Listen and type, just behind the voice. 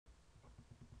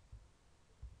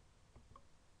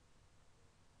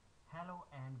Hello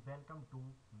and welcome to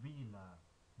VLearn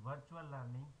Virtual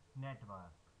Learning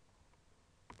Network.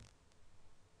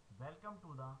 Welcome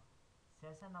to the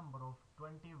session number of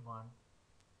 21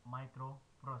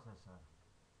 microprocessor,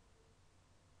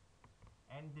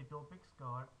 and the topics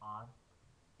covered are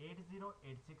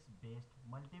 8086 based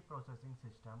multiprocessing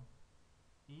system,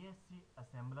 ESC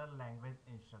assembler language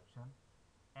instruction,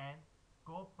 and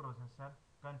coprocessor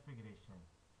configuration.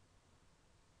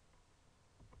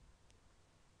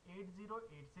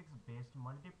 8086 based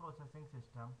multiprocessing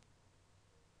system.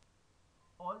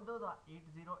 Although the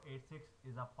 8086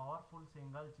 is a powerful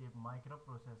single-chip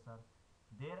microprocessor,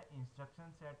 their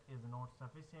instruction set is not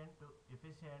sufficient to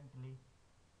efficiently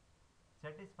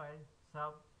satisfy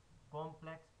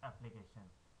sub-complex application.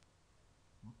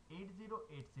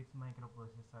 8086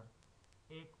 microprocessor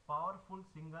एक powerful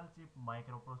single chip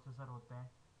microprocessor होता है,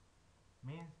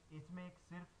 means इसमें एक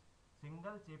सिर्फ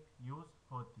single chip use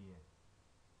होती है,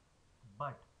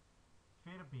 but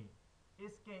फिर भी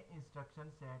इसके इंस्ट्रक्शन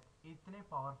सेट इतने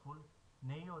पावरफुल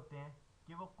नहीं होते हैं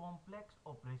कि वो कॉम्प्लेक्स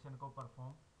ऑपरेशन को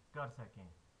परफॉर्म कर सकें.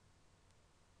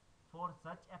 For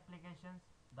such applications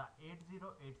the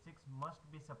 8086 must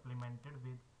be supplemented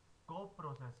with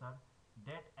coprocessor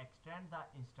that extend the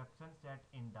instruction set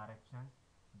in directions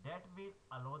that will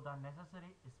allow the necessary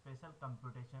special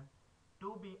computation to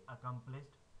be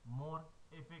accomplished more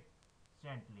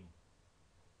efficiently.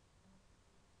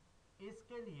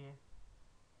 इसके लिए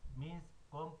means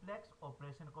complex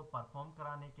operation को perform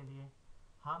कराने के लिए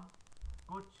हम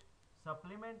कुछ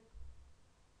supplement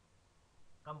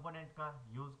component का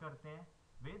use करते हैं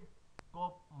विद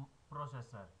कोप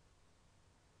प्रोसेसर,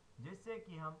 जिससे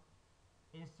कि हम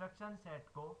इंस्ट्रक्शन सेट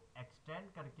को एक्सटेंड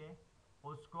करके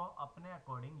उसको अपने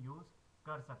अकॉर्डिंग यूज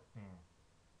कर सकते हैं.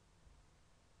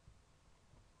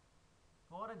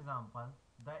 For example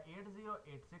the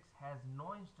 8086 has no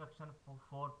instruction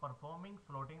for performing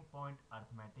floating point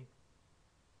arithmetic,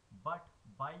 but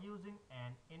by using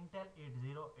an Intel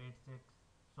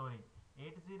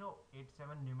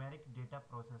 8087 numeric data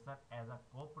processor as a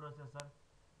coprocessor,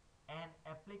 an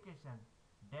application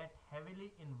that heavily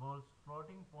involves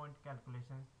floating point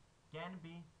calculations can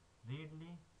be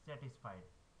readily satisfied.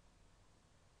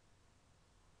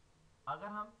 अगर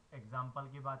हम example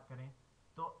की बात करें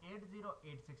तो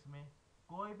 8086 में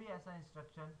कोई भी ऐसा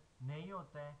इंस्ट्रक्शन नहीं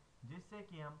होता है जिससे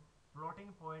कि हम फ्लोटिंग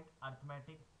पॉइंट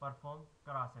अर्थमेटिक परफॉर्म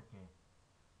करा सकें,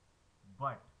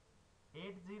 but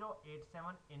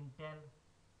 8087 Intel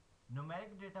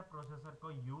numeric data processor को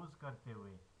यूज करते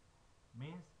हुए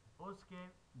मीन्स उसके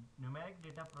न्यूमेरिक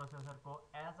डेटा प्रोसेसर को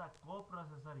एज अ को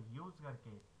प्रोसेसर यूज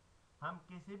करके हम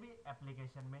किसी भी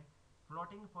एप्लीकेशन में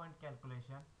floating point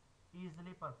calculation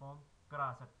easily perform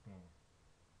करा सकते हैं.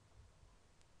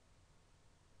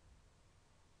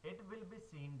 It will be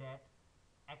seen that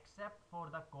except for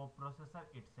the coprocessor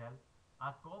itself, a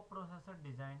coprocessor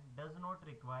design does not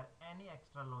require any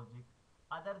extra logic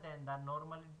other than the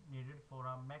normally needed for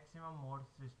a maximum mode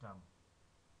system.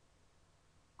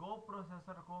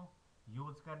 Coprocessor को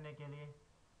use करने के लिए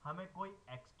हमें कोई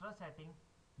extra setting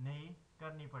नहीं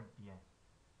करनी पड़ती है.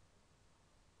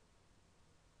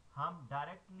 हम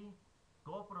डायरेक्टली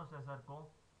कोप्रोसेसर को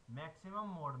मैक्सिमम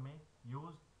मोड में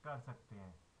यूज कर सकते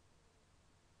हैं.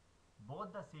 Both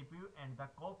the CPU and the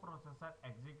coprocessor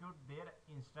execute their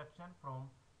instruction from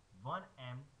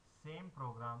 1M same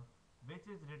program, which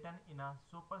is written in a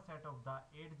superset of the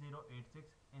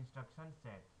 8086 instruction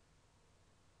set.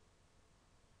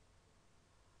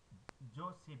 जो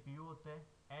CPU होते हैं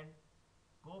एंड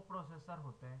कोप्रोसेसर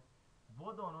होते हैं वो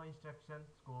दोनों इंस्ट्रक्शंस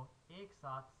को एक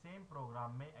साथ सेम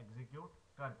प्रोग्राम में एग्जीक्यूट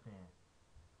करते हैं,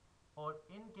 और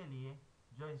इनके लिए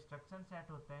जो इंस्ट्रक्शन सेट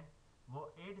होते हैं वो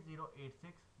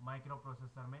 8086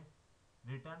 माइक्रोप्रोसेसर में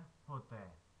रिटर्न होता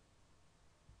है.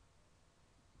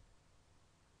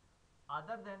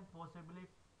 Other than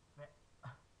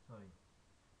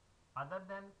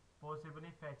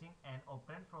possibly fetching an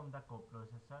operand from the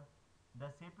coprocessor, the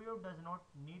CPU does not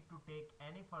need to take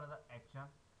any further action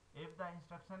if the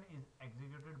instruction is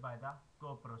executed by the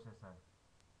coprocessor.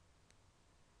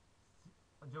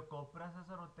 जो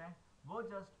coprocessor होते हैं वो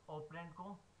जस्ट ऑपरेंड को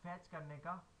fetch करने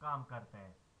का काम करते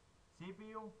हैं.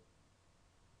 CPU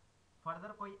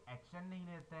फर्दर कोई एक्शन नहीं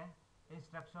लेते हैं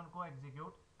इंस्ट्रक्शन को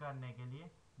एग्जीक्यूट करने के लिए,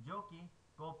 जो कि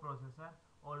कोप्रोसेसर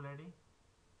ऑलरेडी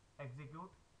एग्जीक्यूट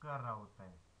कर रहा होता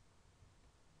है.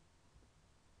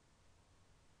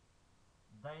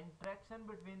 The interaction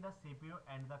between the CPU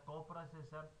and the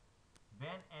coprocessor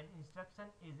when an instruction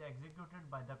is executed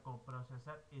by the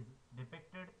coprocessor is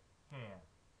depicted here.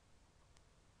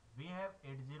 We have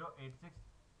 8086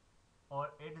 or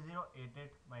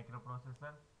 8088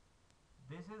 microprocessor.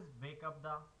 This is wake up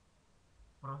the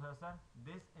processor.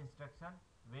 This instruction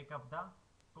wake up the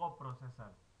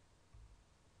coprocessor.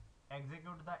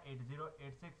 Execute the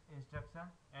 8086 instruction,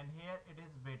 and here it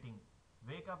is waiting.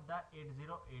 Wake up the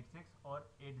 8086 or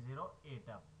 808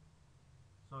 up.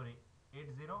 Sorry,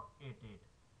 8088.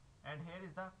 And here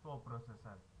is the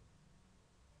coprocessor.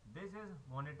 This is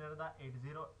monitor the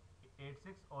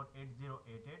 8086 or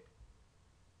 8088.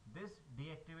 This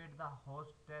deactivate the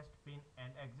host test pin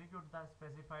and execute the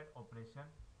specified operation,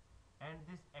 and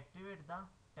this activate the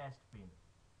test pin.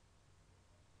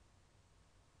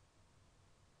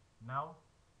 Now,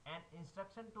 an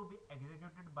instruction to be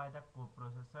executed by the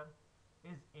coprocessor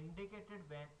is indicated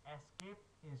when escape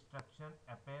instruction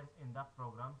appears in the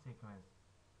program sequence.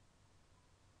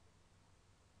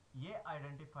 ये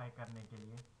identify करने के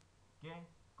लिए कि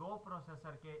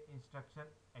coprocessor के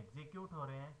instruction execute हो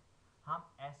रहे हैं, हम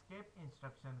एस्केप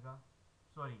इंस्ट्रक्शन का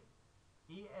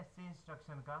ESC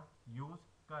इंस्ट्रक्शन का यूज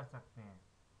कर सकते हैं.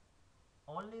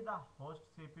 Only the host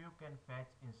CPU can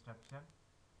fetch instruction,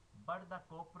 but the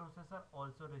coprocessor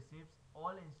also receives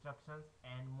all instructions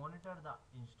and monitor the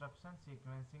instruction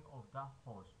sequencing of the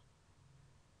host.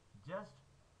 Just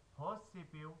host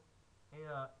CPU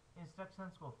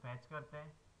instructions को fetch करते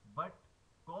हैं, but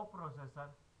coprocessor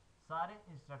सारे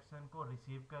instruction को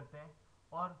receive करते हैं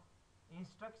और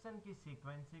instruction की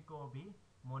सीक्वेंसी को भी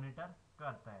मॉनिटर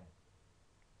करता है.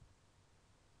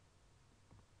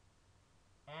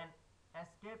 An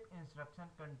escape instruction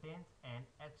contains an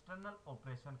external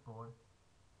operation code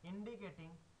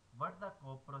indicating what the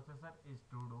coprocessor is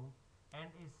to do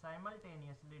and is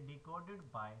simultaneously decoded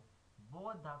by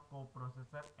both the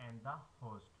coprocessor and the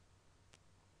host.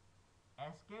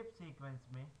 Escape sequence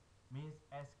में means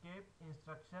escape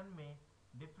instruction में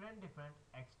different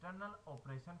external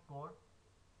operation code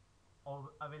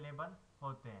available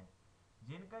होते हैं,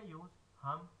 जिनका use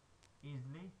हम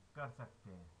easily कर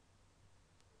सकते हैं.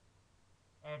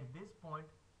 At this point,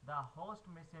 the host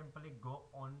may simply go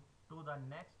on to the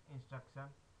next instruction,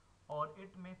 or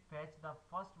it may fetch the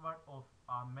first word of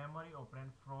a memory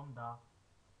operand from the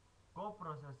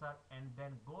coprocessor and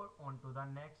then go on to the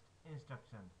next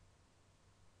instruction.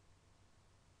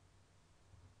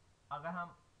 अगर हम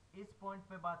इस point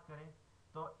पे बात करें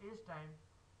तो इस time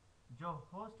जो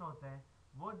host होते हैं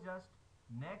वो जस्ट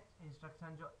नेक्स्ट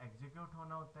इंस्ट्रक्शन जो एग्जीक्यूट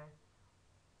होना होता है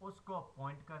उसको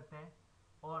पॉइंट करते हैं,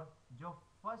 और जो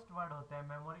फर्स्ट वर्ड होता है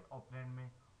मेमोरी ऑपरेंड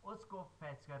में उसको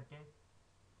फैच करके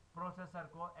प्रोसेसर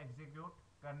को एग्जीक्यूट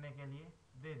करने के लिए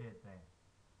दे देते हैं.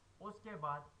 उसके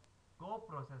बाद को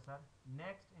प्रोसेसर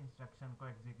नेक्स्ट इंस्ट्रक्शन को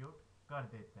एग्जीक्यूट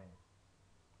कर देते हैं.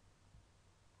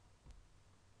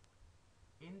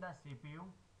 In the CPU,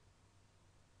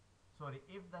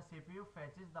 if the CPU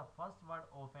fetches the first word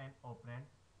of an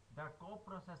operand, the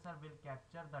coprocessor will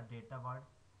capture the data word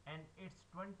and its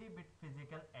 20-bit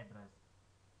physical address.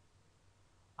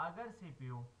 अगर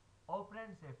CPU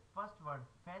ऑपरेंड से first word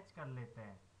fetch कर लेते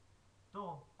हैं तो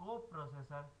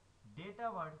coprocessor data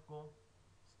word को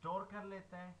store कर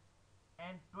लेते हैं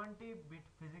एंड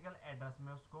 20-बिट फिजिकल एड्रेस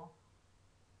में उसको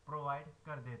प्रोवाइड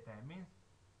कर देता है.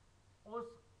 मीन्स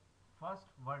उस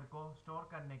फर्स्ट वर्ड को स्टोर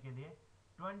करने के लिए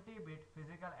 20-बिट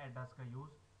फिजिकल एड्रेस का यूज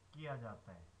किया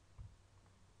जाता है.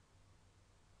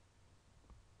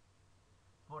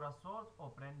 For a source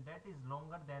operand that is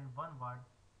longer than one word,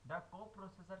 the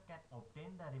coprocessor can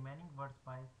obtain the remaining words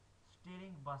by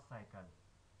steering bus cycle.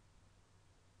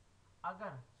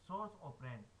 अगर सोर्स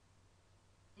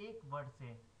ऑपरेंड एक वर्ड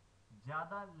से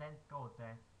ज़्यादा लेंथ का होता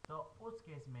है तो उस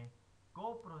केस में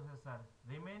कोप्रोसेसर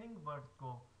रिमेनिंग वर्ड्स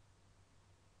को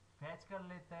फैच कर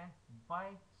लेता है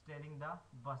bye steering the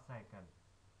bus cycle.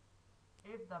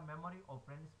 If the memory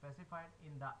operand specified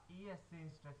in the ESC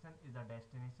instruction is a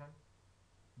destination,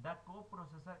 the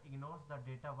coprocessor ignores the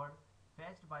data word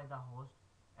fetched by the host,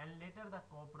 and later the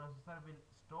coprocessor will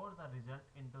store the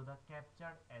result into the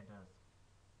captured address.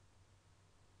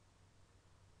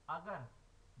 अगर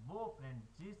वो operand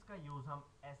जिसका use हम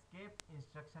escape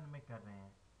instruction में कर रहे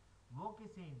हैं वो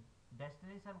किसी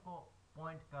डेस्टिनेशन को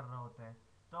पॉइंट कर रहा होता है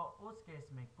तो उस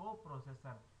केस में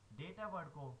कोप्रोसेसर डेटा वर्ड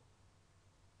को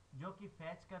जो कि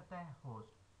फैच करता है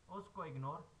होस्ट उसको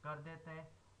इग्नोर कर देता है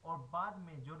और बाद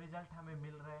में जो रिजल्ट हमें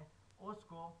मिल रहा है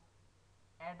उसको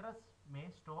एड्रेस में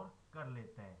स्टोर कर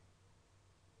लेता है.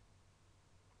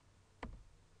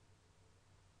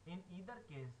 In either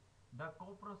case, the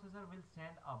coprocessor will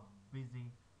send a busy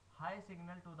high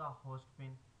signal to the host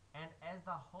pin, and as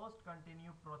the host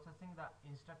continue processing the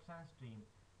instruction stream,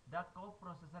 the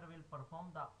coprocessor will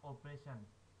perform the operation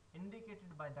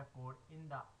indicated by the code in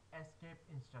the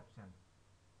escape instruction.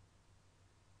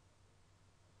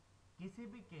 किसी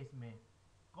भी case में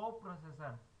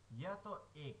coprocessor या तो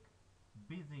एक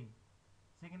busy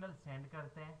signal send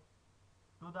करते हैं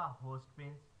to the host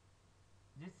pins,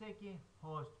 जिससे कि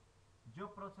होस्ट जो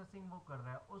प्रोसेसिंग वो कर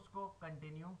रहा है उसको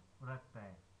कंटिन्यू रखता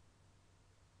है।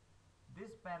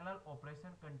 This parallel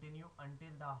operation continue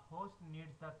until the host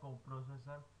needs the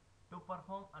coprocessor to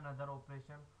perform another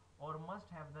operation or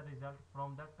must have the result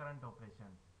from the current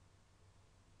operation।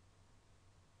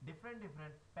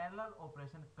 Different parallel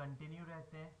operation continue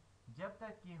रहते हैं जब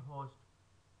तक कि होस्ट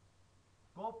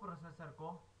को प्रोसेसर को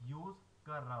यूज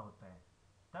कर रहा होता है,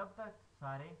 तब तक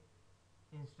सारे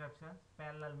इंस्ट्रक्शंस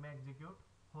पैरेलल में एग्जीक्यूट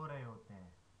हो रहे होते हैं।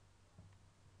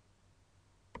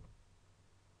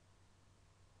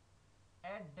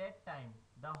 At that time,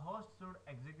 the host should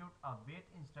execute a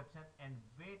wait instruction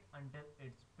and wait until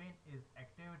its pin is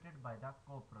activated by the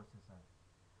coprocessor।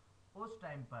 उस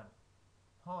टाइम पर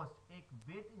होस्ट एक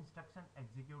वेट इंस्ट्रक्शन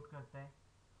एग्जीक्यूट करता है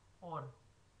और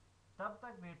तब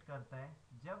तक वेट करता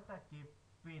है जब तक कि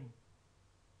पिन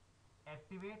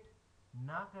एक्टिवेट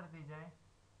ना कर दी जाए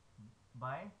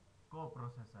bye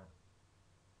coprocessor.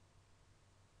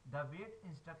 The wait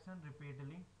instruction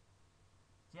repeatedly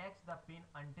checks the pin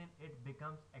until it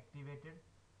becomes activated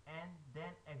and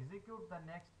then execute the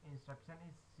next instruction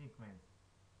is sequence।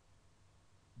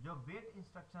 जो वेट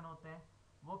इंस्ट्रक्शन होते हैं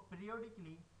वो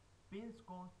पीरियोडिकली पिंस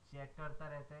को चेक करता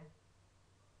रहता है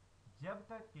जब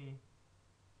तक कि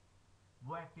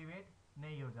वो एक्टिवेट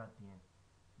नहीं हो जाती हैं।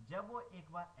 जब वो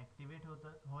एक बार एक्टिवेट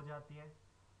हो जाती है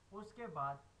उसके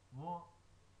बाद वो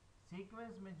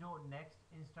सीक्वेंस में जो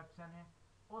नेक्स्ट इंस्ट्रक्शन है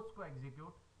उसको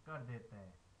एग्जीक्यूट कर देता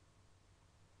है।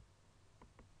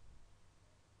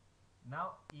 Now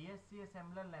ESC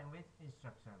assembler language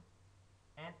instruction।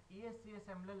 An ESC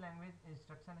assembler language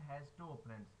instruction has two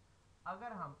operands।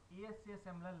 अगर हम ESC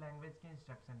assembler language के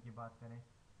इंस्ट्रक्शन की बात करें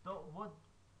तो वो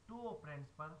टू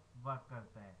ऑपरेंड्स पर वर्क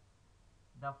करता है।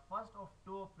 The first of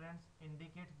two operands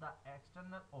indicates the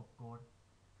external opcode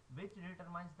which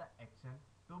determines the action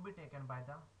to be taken by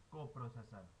the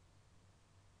coprocessor।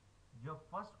 जो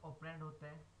फर्स्ट ऑपरेंड होते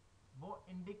हैं वो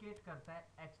इंडिकेट करता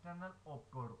है एक्सटर्नल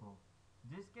ऑपकोड को,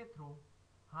 जिसके थ्रू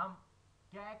हम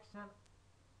क्या एक्शन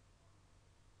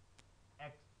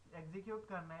एग्जीक्यूट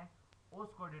करना है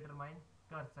उसको डिटरमाइन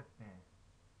कर सकते हैं।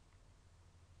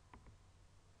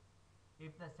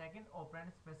 If the second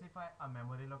operand specify a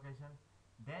memory location,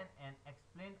 then an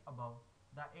explained above,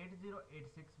 the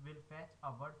 8086 will fetch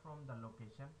a word from the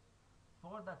location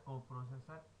for the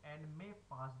coprocessor and may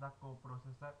pass the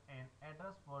coprocessor an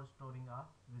address for storing a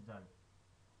result।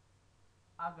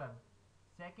 अगर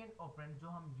second operand जो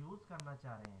हम use करना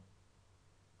चाह रहे हैं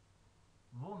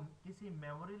वो किसी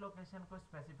memory location को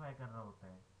स्पेसिफाई कर रहा होता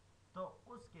है तो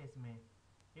उस केस में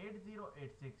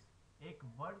 8086 एक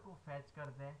वर्ड को फैच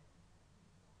करता है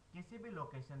किसी भी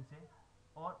लोकेशन से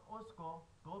और उसको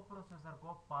कोप्रोसेसर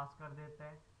को पास कर देता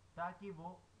है ताकि वो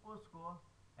उसको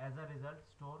एज अ रिजल्ट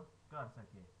स्टोर कर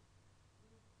सके।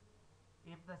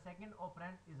 If the second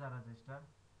operand is a resistor,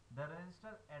 the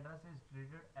register address is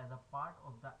treated as a part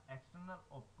of the external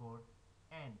opcode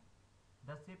and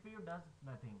the CPU does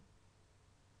nothing।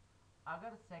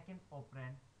 अगर सेकेंड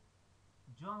ऑपरेंड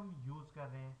जो हम यूज कर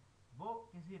रहे हैं वो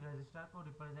किसी रजिस्टर को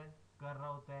रिप्रेजेंट कर रहा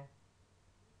होता है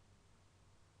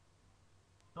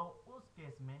तो उस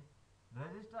केस में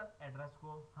रजिस्टर एड्रेस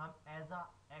को हम as a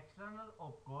external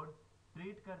opcode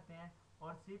treat करते हैं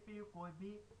और सीपीयू कोई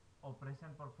भी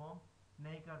ऑपरेशन परफॉर्म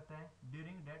नहीं करता है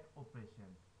during that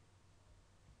operation.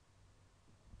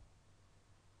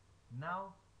 Now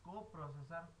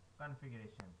coprocessor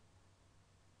configuration।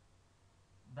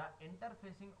 The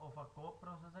interfacing of a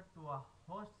coprocessor to a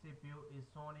host CPU is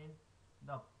shown in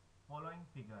the following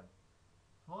figure।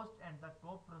 Host and the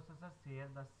coprocessor share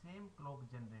the same clock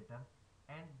generator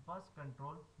and bus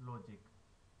control logic।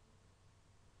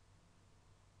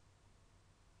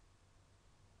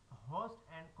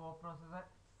 Host and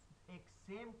coprocessor एक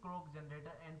same clock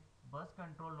generator and बस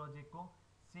control logic को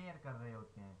share कर रहे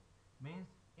होते हैं।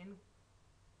 Means in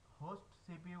host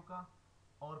CPU का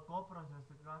और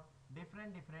coprocessor का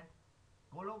डिफरेंट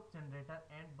क्लॉक जनरेटर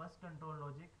एंड बस कंट्रोल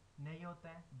लॉजिक नहीं होता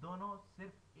है, दोनों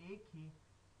सिर्फ एक ही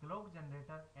क्लॉक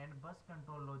जनरेटर एंड बस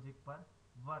कंट्रोल लॉजिक पर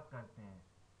वर्क करते हैं।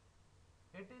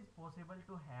 It is possible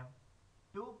to have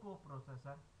to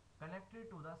coprocessor connected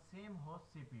to the same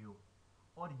host CPU.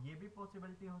 और ये भी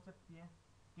पॉसिबिलिटी हो सकती है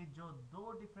कि जो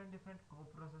दो डिफरेंट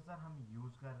कोप्रोसेसर हम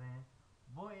यूज कर रहे हैं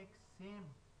वो एक सेम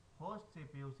होस्ट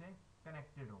सीपीयू से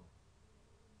कनेक्टेड हो।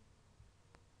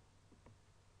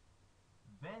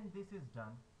 When this is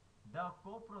done, the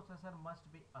coprocessor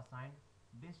must be assigned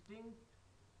distinct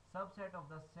subset of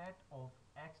the set of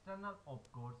external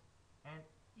opcodes and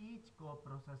each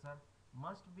coprocessor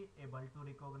must be able to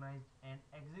recognize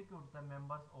and execute the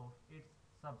members of its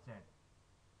subset।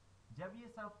 जब ये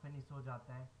सब finish हो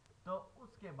जाता है तो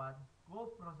उसके बाद को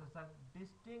प्रोसेसर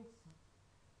डिस्टिंक्ट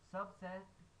सबसेट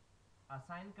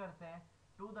असाइन करते हैं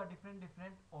to the different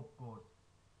different op course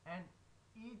and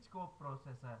each को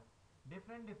प्रोसेसर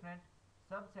डिफरेंट डिफरेंट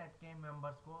सबसेट के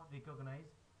मेंबर्स को रिकॉग्नाइज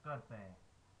करते हैं.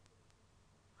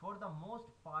 For the most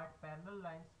part, parallel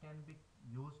lines can be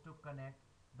used to connect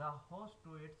the host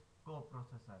to its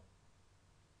coprocessor.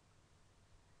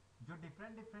 जो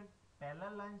different different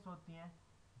parallel lines होती हैं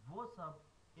वो सब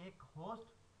एक होस्ट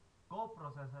को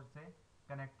प्रोसेसर से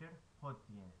कनेक्टेड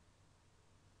होती हैं.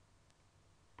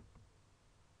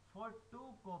 फॉर टू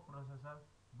को processor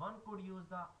one could use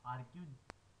the RQ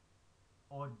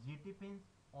or GT pins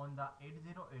on the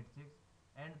 8086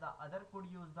 and the other could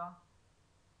use the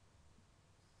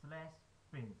slash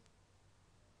pins.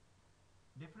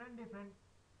 Different different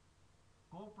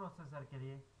को प्रोसेसर के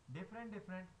लिए डिफरेंट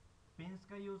डिफरेंट पिंस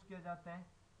का यूज़ किया जाता है.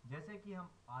 जैसे कि हम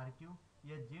RQ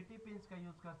या GT पिंस का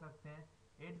यूज़ कर सकते हैं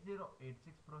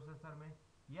 8086 प्रोसेसर में,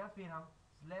 या फिर हम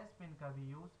स्लैश पिन का भी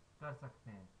यूज़ कर सकते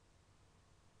हैं,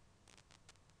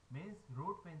 मीन्स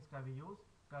रूट पिंस का भी यूज़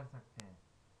कर सकते हैं.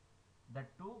 The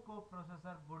two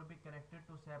coprocessor would be connected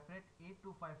to separate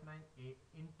 8259A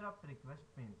interrupt request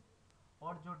pins.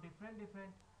 और जो डिफरेंट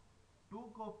डिफरेंट टू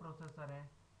कोप्रोसेसर हैं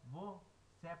वो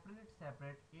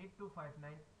separate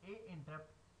 8259A interrupt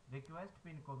request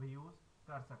pin को भी यूज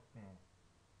कर सकते हैं.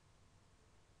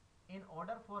 In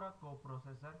order for a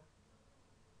coprocessor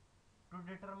to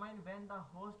determine when the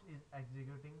host is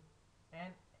executing,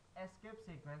 an escape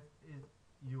sequence is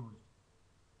used.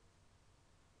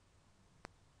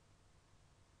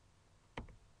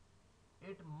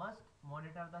 It must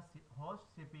monitor the host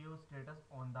CPU status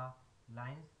on the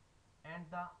lines and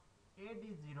the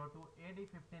AD0 to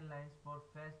AD15 lines for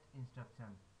fetch instruction.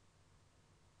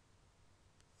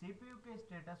 CPU के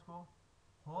status को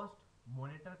host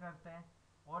monitor करते हैं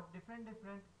और different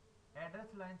different address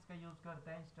lines का use करते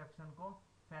हैं instruction को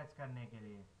fetch करने के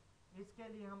लिए. इसके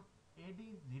लिए हम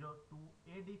AD0 to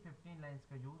AD15 लाइंस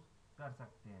का यूज़ कर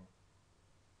सकते हैं.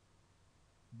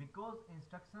 Because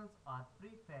instructions are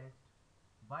prefetched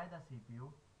by the CPU,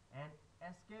 an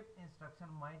escape instruction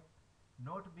might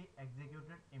not be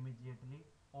executed immediately,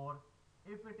 or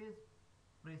if it is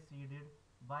preceded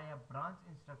by a branch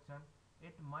instruction,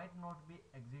 it might not be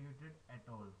executed at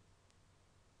all.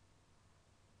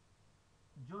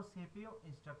 जो CPU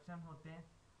instruction होते हैं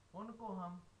उनको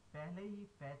हम पहले ही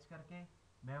fetch करके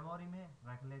memory में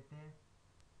रख लेते हैं,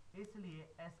 इसलिए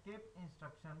एस्केप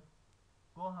इंस्ट्रक्शन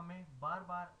को हमें बार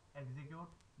बार एग्जीक्यूट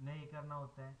नहीं करना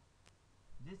होता है,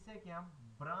 जिससे कि हम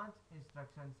ब्रांच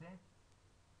इंस्ट्रक्शन से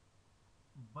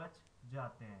बच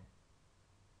जाते हैं.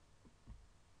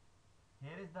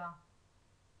 Here is the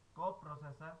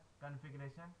coprocessor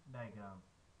configuration diagram.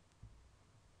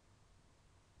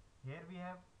 Here we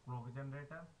have clock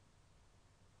generator.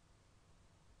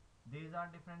 These are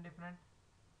different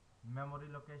memory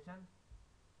location.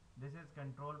 This is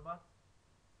control bus,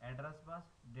 address bus,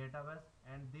 data bus,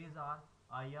 and these are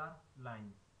IR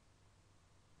lines.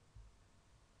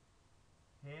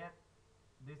 Here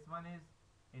this one is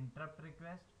interrupt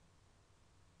request.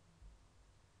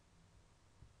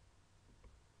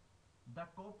 The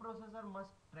coprocessor must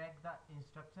track the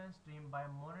instruction stream by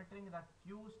monitoring the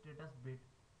queue status bit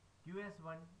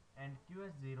QS1 and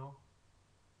QS0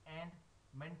 and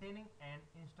maintaining an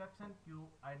instruction queue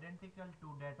identical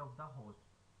to that of the host.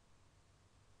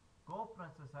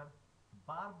 Coprocessor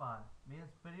bar bar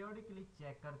means periodically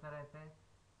check करता रहता है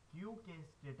Q के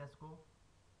status को,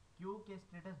 Q के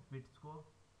status bits को,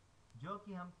 जो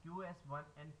कि हम QS1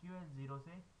 एंड QS0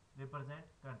 से रिप्रेजेंट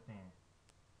करते हैं.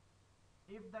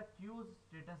 If the queue's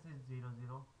status is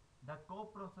 00, the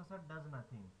coprocessor does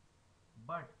nothing.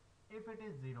 But if it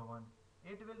is 01,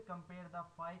 it will compare the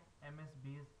 5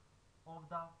 MSBs of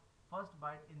the first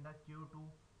byte in the queue to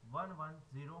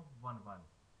 11011.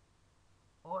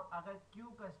 और अगर Q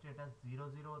का status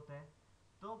 00 होता है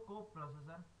तो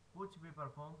coprocessor कुछ भी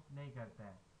परफॉर्म नहीं करता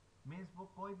है, मीन्स वो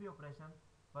कोई भी ऑपरेशन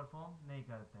परफॉर्म नहीं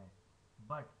करता है.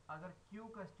 बट अगर क्यू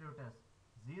का स्टेटस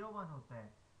 01 होता है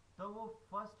तो वो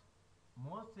फर्स्ट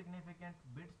मोस्ट सिग्निफिकेंट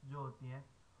बिट्स जो होती हैं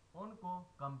उनको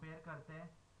कंपेयर करते हैं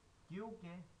क्यू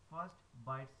के फर्स्ट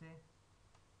बाइट से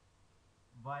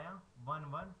via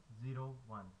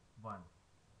 11011.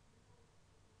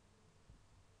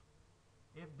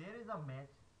 If there is a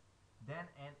match, then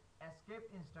an escape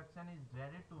instruction is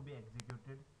ready to be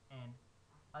executed, and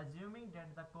assuming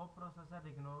that the coprocessor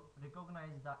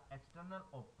recognizes the external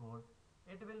opcode,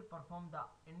 it will perform the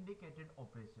indicated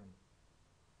operation.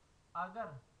 अगर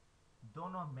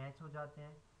दोनों match हो जाते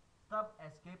हैं तब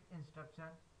escape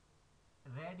instruction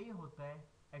ready होता है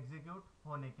execute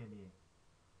होने के लिए.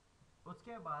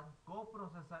 उसके बाद को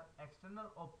प्रोसेसर एक्सटर्नल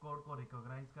ऑपकोड को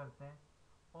रिकॉग्नाइज करते हैं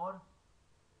और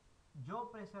जो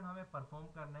ऑपरेशन हमें परफॉर्म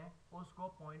करना है उसको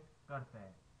पॉइंट करते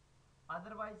हैं।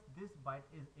 Otherwise this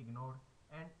bite is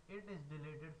ignored and it is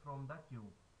deleted from the Q.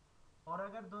 और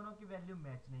अगर दोनों की वैल्यू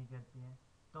मैच नहीं करती हैं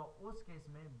तो उस केस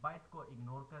में बाइट को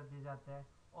इग्नोर कर दिया जाता है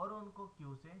और उनको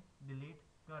क्यू से डिलीट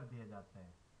कर दिया जाता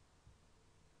है।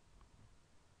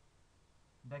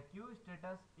 The Q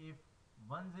status if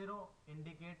 10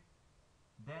 indicate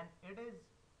then it is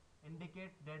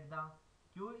indicate that the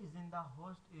queue is in the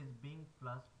host is being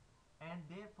flushed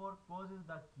and therefore causes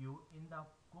the queue in the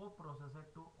coprocessor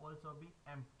to also be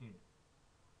emptied।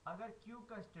 अगर Q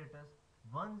का status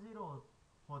 10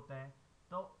 होता है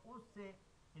तो उससे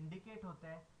indicate होता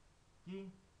है कि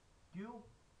Q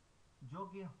जो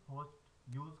कि होस्ट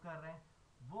यूज कर रहे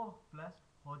हैं वो फ्लश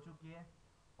हो चुकी है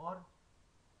और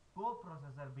को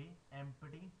प्रोसेसर भी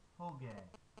एम्प्टी हो गया है।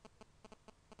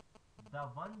 The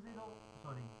 10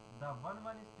 sorry the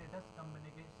 11 status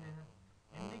communication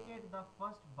indicate the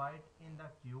first byte in the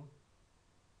queue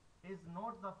is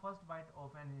not the first byte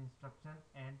of an instruction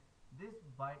and this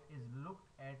byte is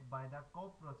looked at by the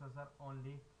coprocessor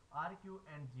only RQ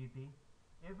and GT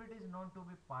if it is known to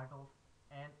be part of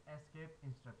an escape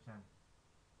instruction।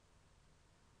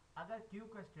 अगर Q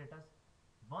का status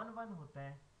 11 होता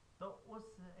है तो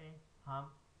उससे हम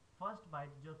first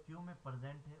bite जो Q में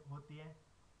present होती है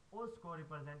उसको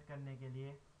रिप्रेजेंट करने के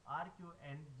लिए are Q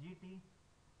and G T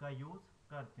का यूज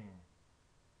करते हैं।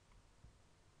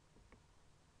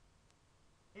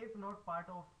 If not part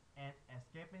of an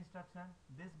escape instruction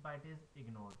this bite is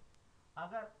ignored.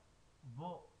 अगर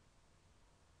वो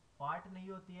पार्ट नहीं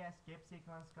होती है एस्केप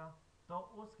सीक्वेंस का तो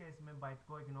उस केस में बाइट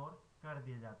को इग्नोर कर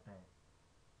दिया जाता है।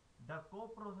 The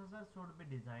coprocessor should be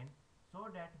designed so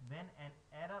that when an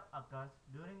error occurs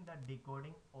during the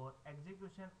decoding or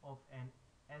execution of an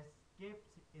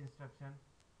escape instruction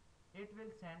it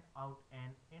will send out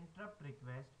an interrupt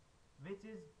request which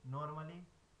is normally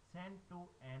sent to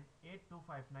an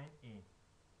 8259A।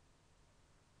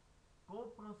 को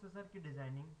processor की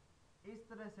designing इस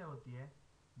तरह से होती है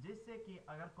जिससे कि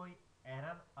अगर कोई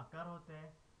एरर अकर होते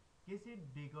हैं किसी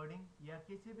डिकोडिंग या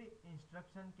किसी भी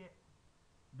इंस्ट्रक्शन के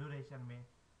ड्यूरेशन में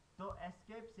तो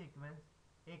एस्केप सीक्वेंस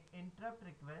एक इंटरप्ट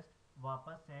रिक्वेस्ट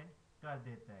वापस सेंड कर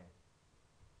देता है।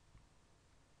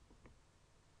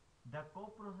 The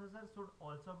coprocessor should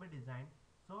also be designed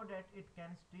so that it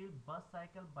can steal bus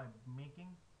cycle by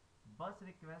making bus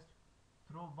request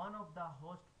through one of the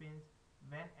host pins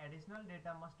when additional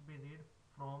data must be read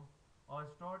from or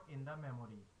stored in the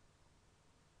memory।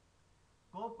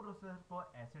 Coprocessor को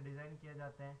ऐसे design किया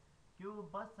जाता है कि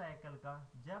वो बस cycle का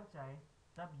जब चाहे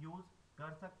तब यूज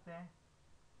कर सकते हैं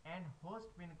एंड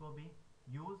होस्ट पिन को भी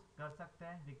यूज कर सकते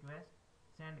हैं रिक्वेस्ट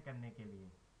सेंड करने के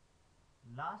लिए।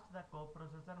 Last the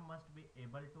coprocessor must be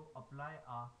able to apply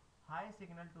a high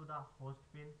signal to the host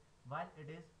pin while it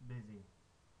is busy.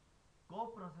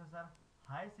 Coprocessor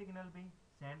high signal भी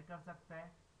सेंड कर सकता है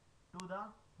टू द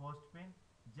होस्ट पिन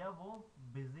जब वो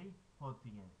बिजी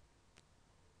होती है।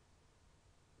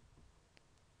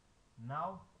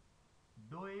 Now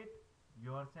do it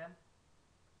yourself.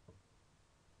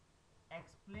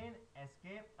 Explain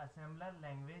escape assembler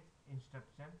language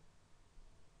instruction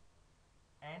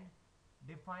and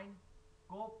define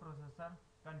coprocessor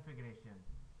configuration।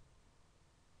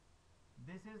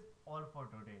 This is all for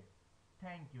today.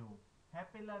 Thank you.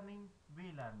 Happy learning,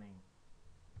 we learning.